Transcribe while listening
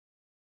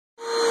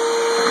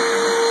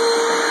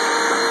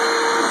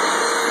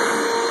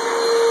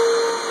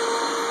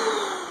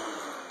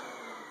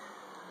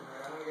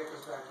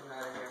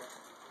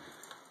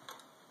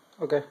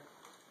okay.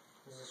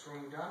 Is this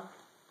room done?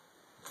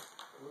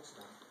 It looks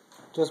done.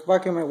 Just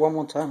vacuum it one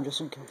more time,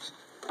 just in case.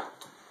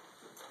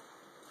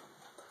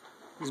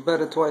 It's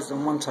better twice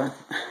than one time.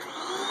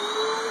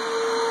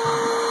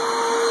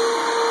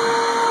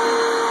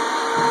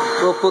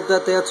 We'll put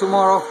that there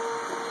tomorrow.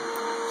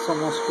 Some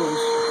more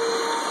screws.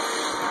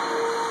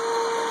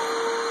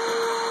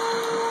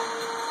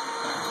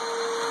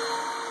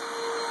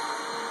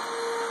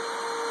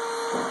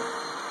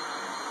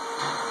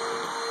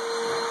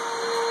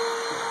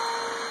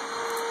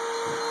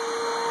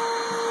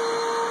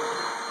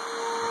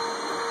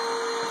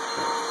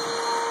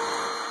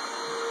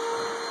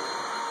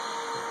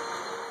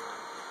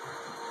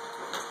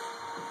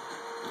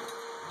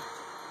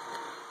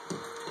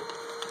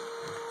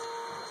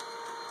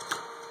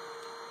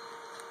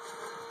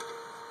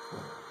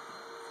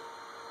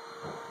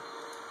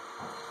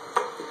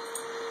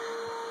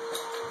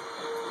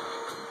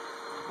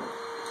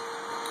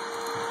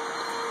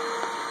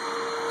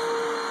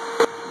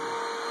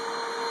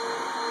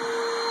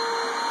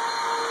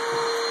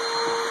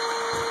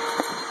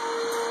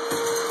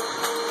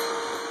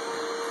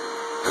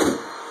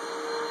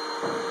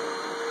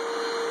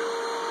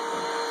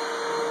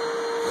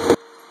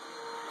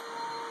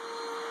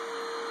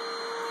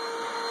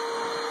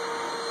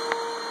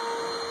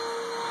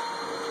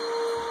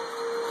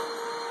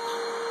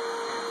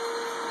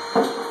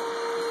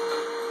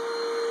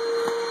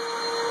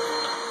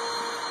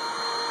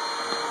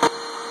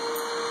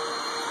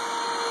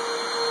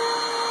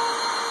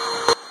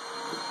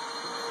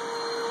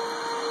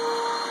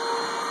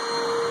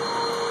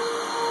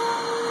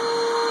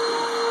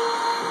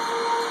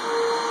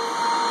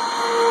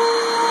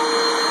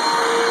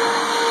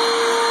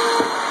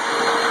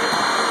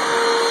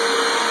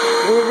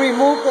 We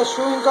removed the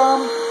chewing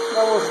gum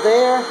that was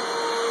there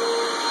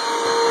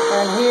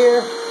and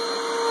here,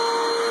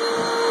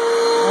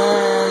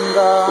 and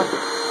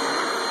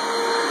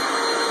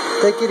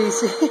take it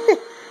easy.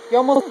 You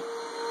almost,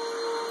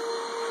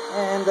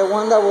 and the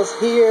one that was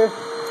here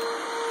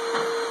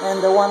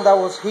and the one that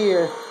was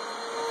here,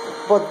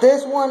 but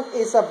this one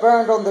is a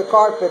burn on the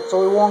carpet,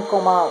 so it won't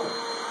come out.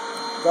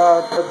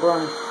 The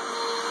burn.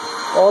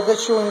 All the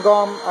chewing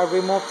gum I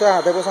removed.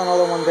 There was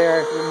another one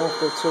there. I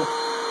removed it too.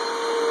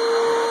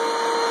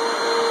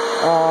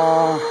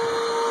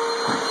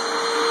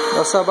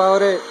 That's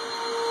about it.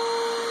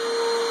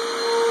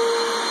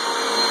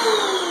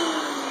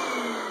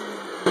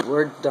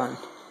 We're done.